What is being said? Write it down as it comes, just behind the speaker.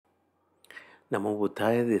Namo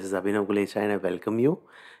Buddhaya, this is Abhinav and I welcome you.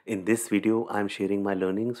 In this video, I am sharing my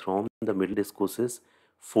learnings from the Middle Discourses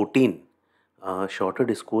 14, Shorter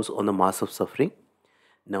Discourse on the Mass of Suffering.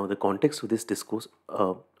 Now, the context of this discourse,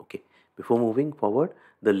 before moving forward,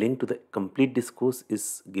 the link to the complete discourse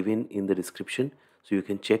is given in the description, so you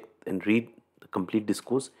can check and read the complete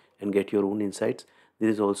discourse and get your own insights. There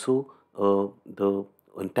is also the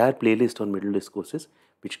entire playlist on Middle Discourses,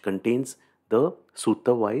 which contains the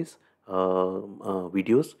sutta wise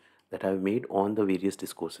videos that I've made on the various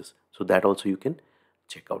discourses. So that also you can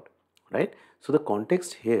check out, right? So the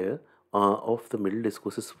context here of the Middle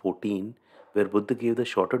Discourses 14, where Buddha gave the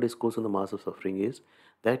shorter discourse on the mass of suffering, is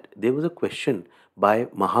that there was a question by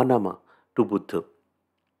Mahanama to Buddha.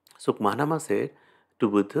 So Mahanama said to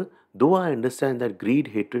Buddha, though I understand that greed,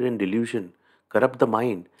 hatred, and delusion corrupt the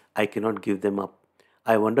mind, I cannot give them up.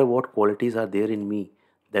 I wonder what qualities are there in me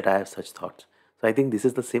that I have such thoughts. So I think this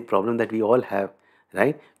is the same problem that we all have,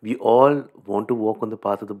 right? We all want to walk on the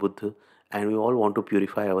path of the Buddha and we all want to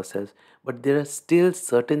purify ourselves, but there are still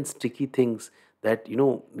certain sticky things that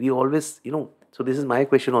we always so this is my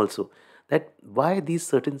question also, that why these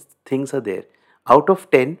certain things are there. Out of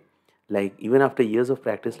 10, like even after years of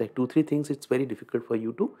practice, like 2 3 things, it's very difficult for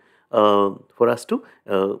you to for us to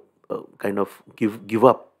kind of give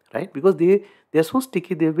up, right? Because they're so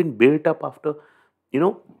sticky, they've been built up after you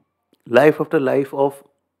know life after life of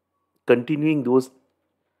continuing those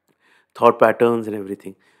thought patterns and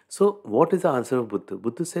everything. So what is the answer of Buddha?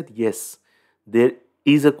 Buddha said yes, there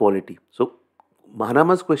is a quality. So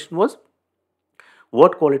Mahanama's question was,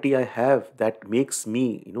 what quality I have that makes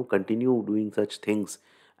me continue doing such things,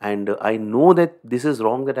 and I know that this is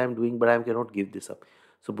wrong that I'm doing, but I cannot give this up.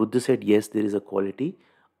 So Buddha said yes, there is a quality,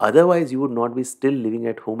 otherwise you would not be still living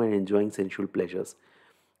at home and enjoying sensual pleasures.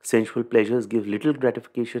 Sensual pleasures give little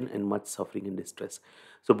gratification and much suffering and distress.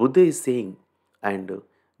 So Buddha is saying, and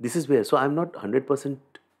this is where, so I'm not 100%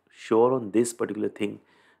 sure on this particular thing.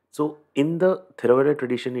 So in the Theravada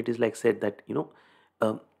tradition, it is like said that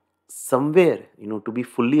um, somewhere, to be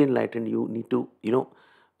fully enlightened, you need to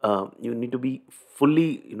you need to be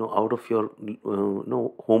fully out of your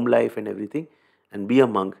home life and everything, and be a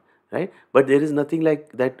monk, right? But there is nothing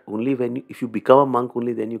like that. Only when if you become a monk,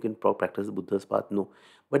 only then you can practice the Buddha's path. No,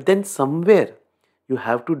 but then somewhere you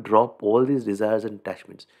have to drop all these desires and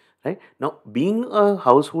attachments, right? Now, being a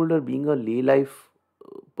householder, being a lay life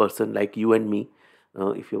person like you and me,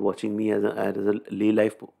 if you're watching me as a lay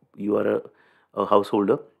life, you are a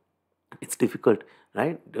householder, it's difficult,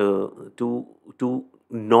 right? To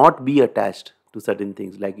not be attached to certain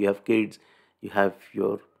things, like you have kids, you have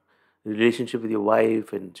your relationship with your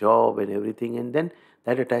wife and job and everything, and then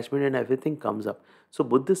that attachment and everything comes up. So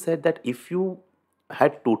Buddha said that if you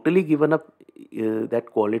had totally given up that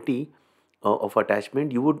quality of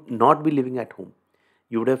attachment, you would not be living at home.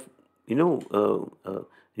 You would have you know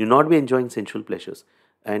you not be enjoying sensual pleasures,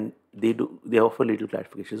 and they offer little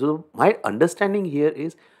gratification. So my understanding here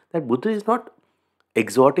is that Buddha is not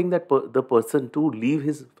exhorting the person to leave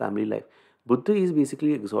his family life. Buddha is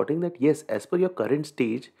basically exhorting that yes, as per your current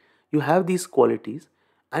stage, you have these qualities,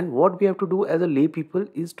 and what we have to do as a lay people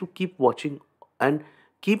is to keep watching and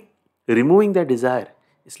keep removing that desire.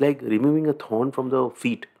 It's like removing a thorn from the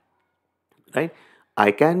feet, right?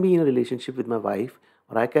 I can be in a relationship with my wife,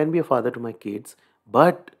 or I can be a father to my kids,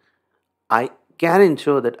 but I can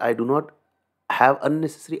ensure that I do not have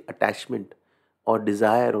unnecessary attachment or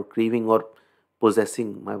desire or craving or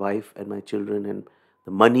possessing my wife and my children and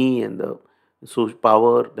the money and the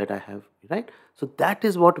power that I have, right? So that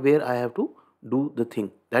is what where I have to do the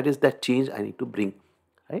thing. That is that change I need to bring,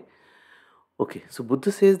 right? Okay, so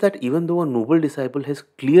Buddha says that even though a noble disciple has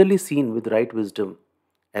clearly seen with right wisdom,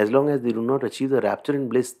 as long as they do not achieve the rapture and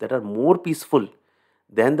bliss that are more peaceful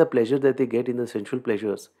than the pleasure that they get in the sensual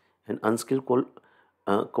pleasures and unskilled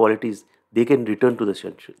qualities, they can return to the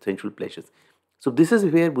sensual pleasures. So this is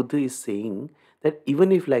where Buddha is saying that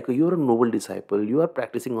even if, like, you are a noble disciple, you are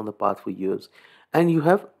practicing on the path for years, and you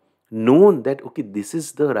have known that okay, this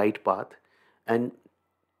is the right path, and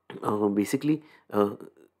basically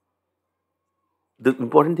the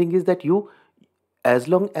important thing is that you, as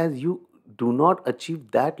long as you do not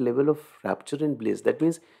achieve that level of rapture and bliss, that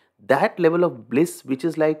means that level of bliss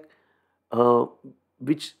uh,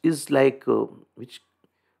 which is like which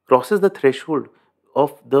crosses the threshold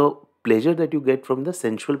of the pleasure that you get from the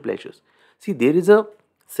sensual pleasures. See, there is a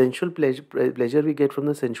sensual pleasure we get from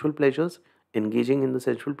the sensual pleasures, engaging in the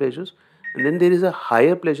sensual pleasures, and then there is a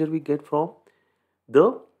higher pleasure we get from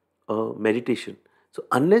the meditation. So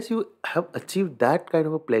unless you have achieved that kind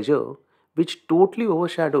of a pleasure which totally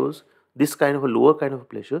overshadows this kind of a lower kind of a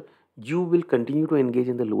pleasure, you will continue to engage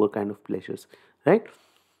in the lower kind of pleasures, right?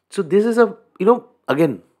 So this is a,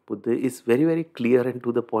 again, Buddha is very, very clear and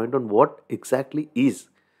to the point on what exactly is,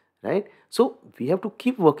 right? So we have to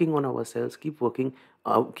keep working on ourselves, keep working,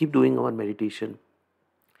 keep doing our meditation,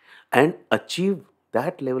 and achieve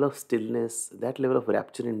that level of stillness, that level of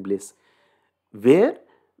rapture and bliss, where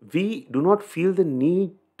we do not feel the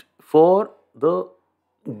need for the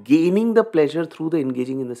gaining the pleasure through the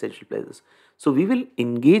engaging in the sensual pleasures. So we will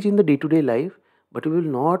engage in the day-to-day life, but we will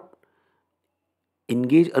not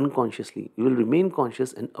engage unconsciously. We will remain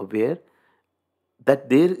conscious and aware that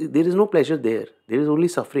there is no pleasure there. There is only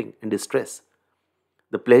suffering and distress.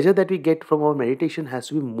 The pleasure that we get from our meditation has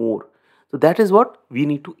to be more. So that is what we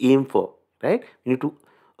need to aim for, right? We need to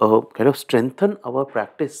kind of strengthen our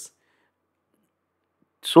practice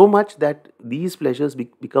so much that these pleasures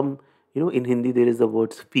become, in Hindi there is the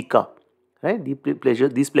word fika, right?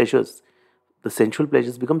 These pleasures, the sensual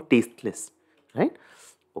pleasures become tasteless, right?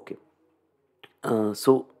 Okay.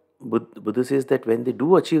 So Buddha says that when they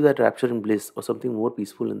do achieve that rapture and bliss or something more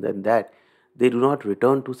peaceful than that, they do not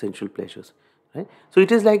return to sensual pleasures. Right? So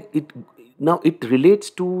it is like it now it relates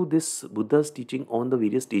to this Buddha's teaching on the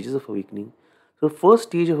various stages of awakening. So first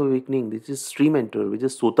stage of awakening, this is stream enter, which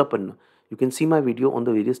is Sotapanna. You can see my video on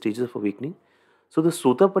the various stages of awakening. So the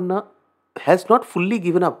Sotapanna has not fully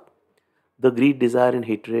given up the greed, desire, and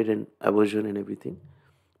hatred, and aversion, and everything.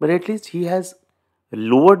 But at least he has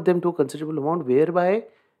lowered them to a considerable amount whereby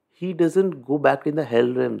he doesn't go back in the hell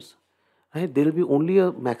realms. Right? There will be only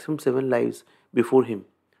a maximum 7 lives before him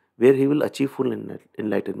where he will achieve full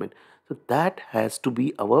enlightenment. So that has to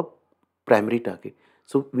be our primary target.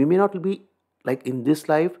 So we may not be like in this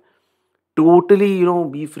life totally,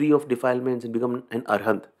 be free of defilements and become an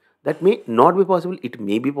arhant. That may not be possible. It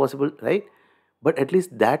may be possible, right? But at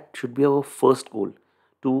least that should be our first goal,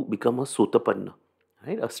 to become a sotapanna,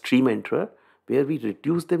 right? A stream enterer, where we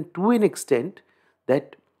reduce them to an extent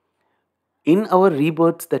that in our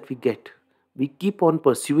rebirths that we get, we keep on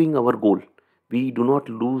pursuing our goal. We do not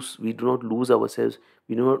lose ourselves.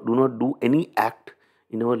 We do not do any act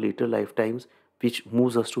in our later lifetimes which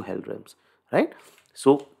moves us to hell realms, right?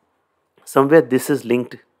 So somewhere this is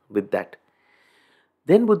linked with that.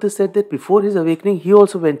 Then Buddha said that before his awakening, he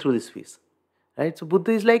also went through this phase. Right? So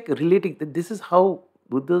Buddha is like relating that this is how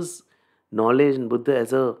Buddha's knowledge and Buddha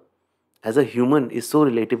as a human is so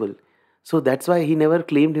relatable. So that's why he never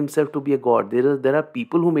claimed himself to be a god. There are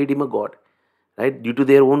people who made him a god, right? Due to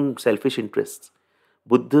their own selfish interests.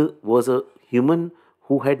 Buddha was a human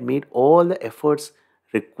who had made all the efforts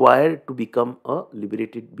required to become a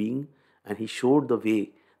liberated being, and he showed the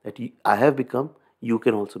way that I have become, you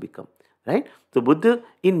can also become. Right? So Buddha,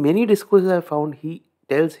 in many discourses I found, he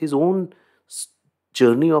tells his own s-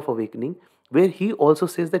 journey of awakening, where he also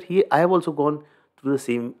says that I have also gone through the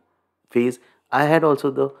same phase. I had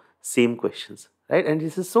also the same questions, right? And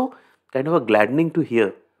this is so kind of a gladdening to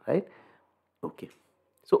hear, right? Okay.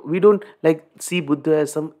 So we don't like see Buddha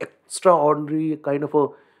as some extraordinary kind of a,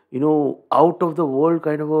 out of the world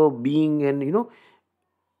kind of a being, and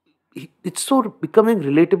it's so becoming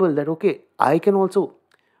relatable that okay, I can also,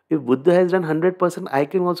 if Buddha has done 100%, I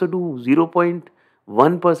can also do 0.1% or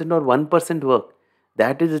 1% work.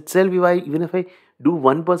 That is itself, if I even if I do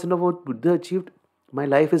 1% of what Buddha achieved, my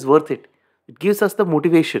life is worth it. It gives us the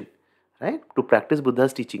motivation, right, to practice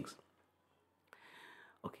Buddha's teachings.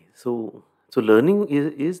 Okay, so learning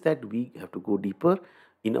is that we have to go deeper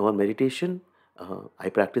in our meditation. I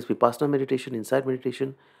practice Vipassana meditation, insight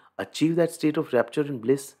meditation, achieve that state of rapture and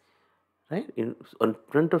bliss, right? On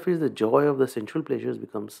front of it, the joy of the sensual pleasures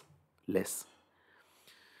becomes less.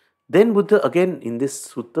 Then Buddha again, in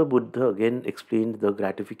this sutta, Buddha again explained the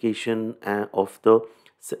gratification of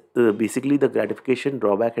basically the gratification,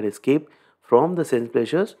 drawback, and escape from the sense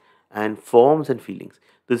pleasures and forms and feelings.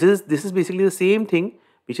 This is basically the same thing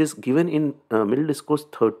which is given in Middle Discourse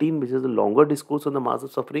 13, which is the longer discourse on the mass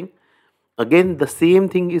of suffering. Again, the same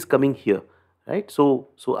thing is coming here, right? So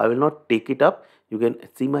I will not take it up. You can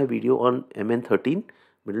see my video on MN 13,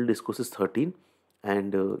 Middle Discourses 13,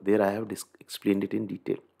 and there I have explained it in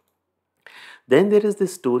detail. Then there is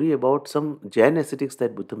this story about some Jain ascetics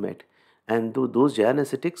that Buddha met. And those Jain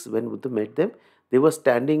ascetics, when Buddha met them, they were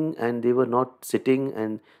standing and they were not sitting,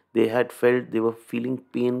 and they were feeling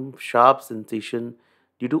pain, sharp sensation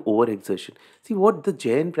due to overexertion. See, what the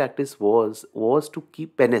Jain practice was to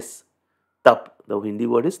keep penance. Tap, the Hindi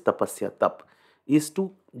word is tapasya, tap, is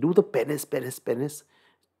to do the penance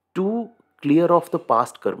to clear off the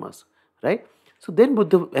past karmas, right? So then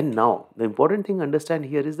Buddha, and now the important thing to understand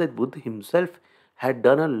here is that Buddha himself had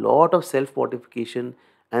done a lot of self mortification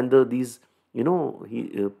and these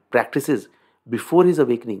practices before his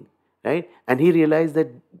awakening. right? And he realized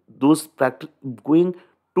that those going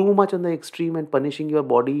too much on the extreme and punishing your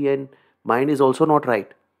body and mind is also not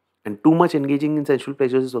right, and too much engaging in sensual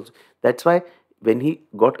pleasures is also. That's why when he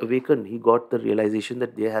got awakened, he got the realization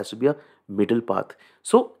that there has to be a middle path.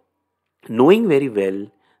 So knowing very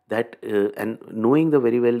well that and knowing the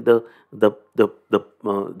very well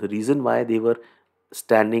the reason why they were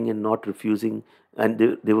standing and not refusing, and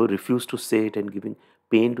they were refused to say it and giving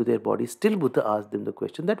pain to their body, still Buddha asked them the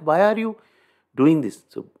question that why are you doing this?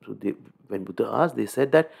 So they, when Buddha asked, they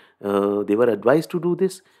said that they were advised to do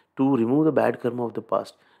this to remove the bad karma of the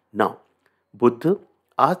past. Now Buddha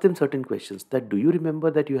asked them certain questions, that do you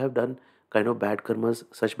remember that you have done kind of bad karmas,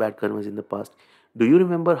 such bad karmas in the past? Do you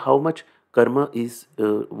remember how much karma is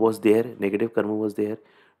was there, negative karma was there?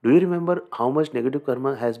 Do you remember how much negative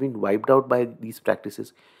karma has been wiped out by these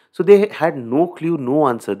practices? So they had no clue, no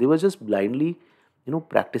answer. They were just blindly,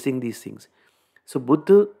 practicing these things. So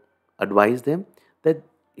Buddha advised them that,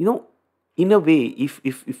 in a way, if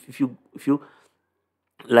you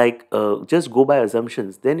like just go by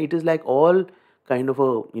assumptions, then it is like all kind of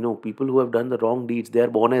a, people who have done the wrong deeds, they are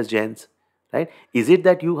born as Jains, right? Is it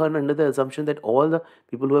that you are under the assumption that all the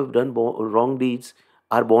people who have done wrong deeds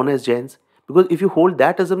are born as Jains? Because if you hold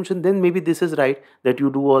that assumption, then maybe this is right, that you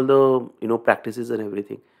do all the, practices and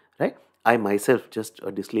everything, right? I myself, just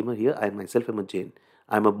a disclaimer here, I myself am a Jain.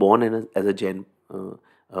 I'm a born as a Jain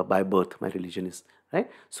by birth. My religion is, right?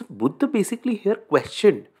 So Buddha basically here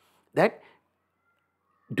questioned that,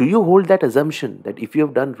 do you hold that assumption that if you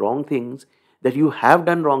have done wrong things, that you have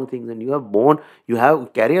done wrong things and you have born, you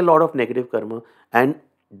have carry a lot of negative karma, and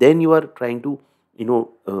then you are trying to,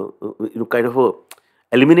 kind of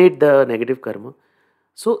eliminate the negative karma?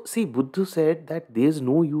 So see, Buddha said that there is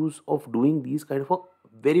no use of doing these kind of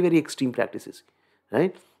very very extreme practices,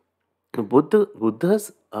 right?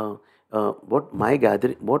 Buddha's what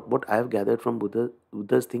I have gathered from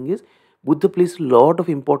Buddha's thing is, Buddha placed a lot of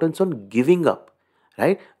importance on giving up,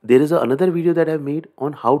 right? There is another video that I've made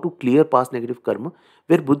on how to clear past negative karma,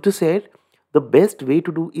 where Buddha said the best way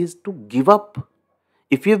to do is to give up.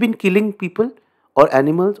 If you have been killing people or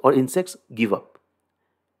animals or insects, give up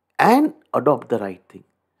and adopt the right thing,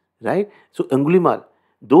 right? So Angulimal,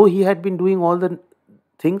 though he had been doing all the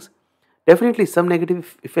things, definitely some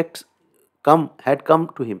negative effects had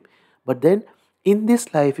come to him. But then in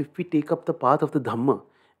this life, if we take up the path of the Dhamma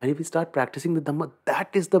and if we start practicing the Dhamma, that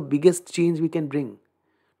is the biggest change we can bring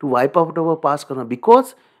to wipe out our past karma,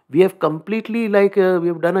 because we have completely we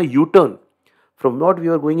have done a U-turn from what we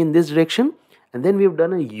were going in this direction, and then we have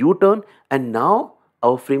done a U-turn, and now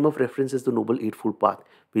our frame of reference is the Noble Eightfold Path,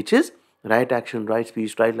 which is right action, right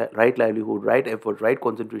speech, right livelihood, right effort, right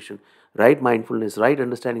concentration, right mindfulness, right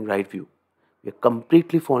understanding, right view. We are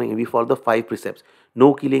completely following, and we follow the 5 precepts: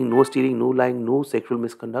 no killing, no stealing, no lying, no sexual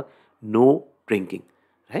misconduct, no drinking,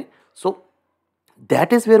 right? So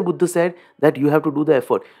that is where Buddha said that you have to do the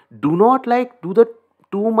effort. Do not do the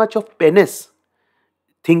too much of penance,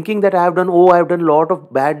 thinking that I have done a lot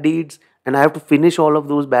of bad deeds and I have to finish all of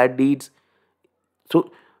those bad deeds.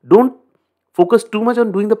 So don't focus too much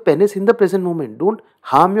on doing the penance in the present moment. Don't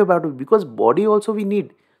harm your body, because body also we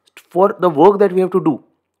need for the work that we have to do,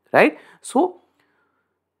 right? So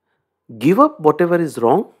give up whatever is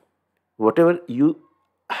wrong, whatever you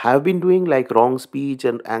have been doing, like wrong speech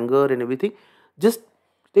and anger and everything. Just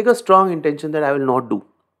take a strong intention that I will not do,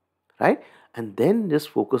 right? And then just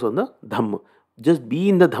focus on the Dhamma. Just be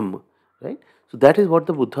in the Dhamma, right? So that is what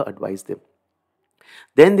the Buddha advised them.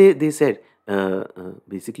 Then they said,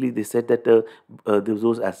 basically they said that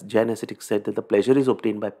those as Jain ascetics said that the pleasure is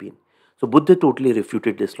obtained by pain. So Buddha totally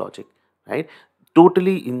refuted this logic, right?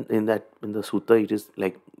 Totally in the sutta, it is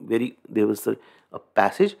like there was a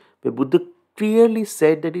passage where Buddha clearly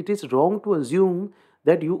said that it is wrong to assume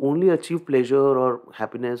that you only achieve pleasure or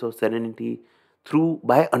happiness or serenity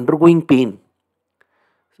by undergoing pain,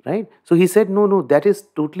 right? So he said, no, that is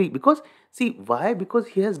totally, because see why, because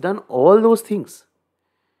he has done all those things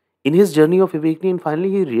in his journey of awakening, and finally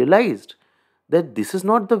he realized that this is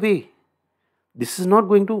not the way. This is not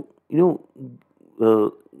going to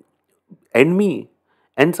end me,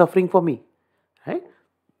 end suffering for me, right?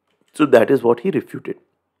 So that is what he refuted.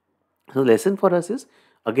 So the lesson for us is,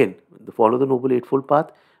 again, follow the Noble Eightfold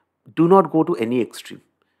Path. Do not go to any extreme.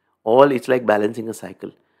 All, it's like balancing a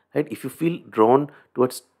cycle, right? If you feel drawn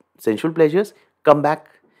towards sensual pleasures, come back.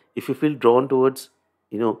 If you feel drawn towards,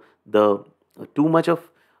 the too much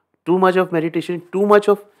of meditation, too much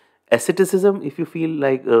of asceticism, if you feel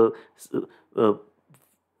like uh,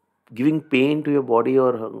 giving pain to your body,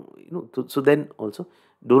 or so then also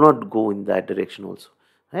do not go in that direction also,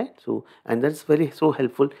 right? So, and that's very so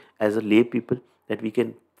helpful as a lay people, that we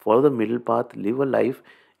can follow the middle path, live a life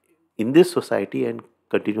in this society, and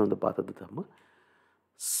continue on the path of the Dhamma.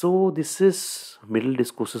 So this is Middle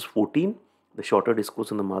Discourses 14, the shorter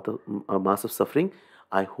discourse on the mass of suffering.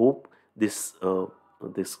 I hope this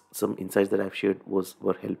some insights that I've shared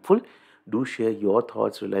were helpful. Do share your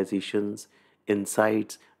thoughts, realizations,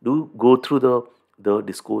 insights. Do go through the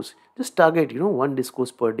discourse. Just target, one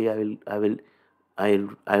discourse per day. I will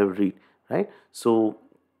read, right? So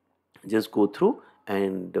just go through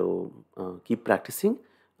and keep practicing.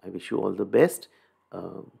 I wish you all the best.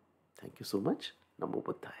 Thank you so much. Namo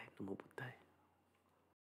Buddhaya. Namo Buddhaya.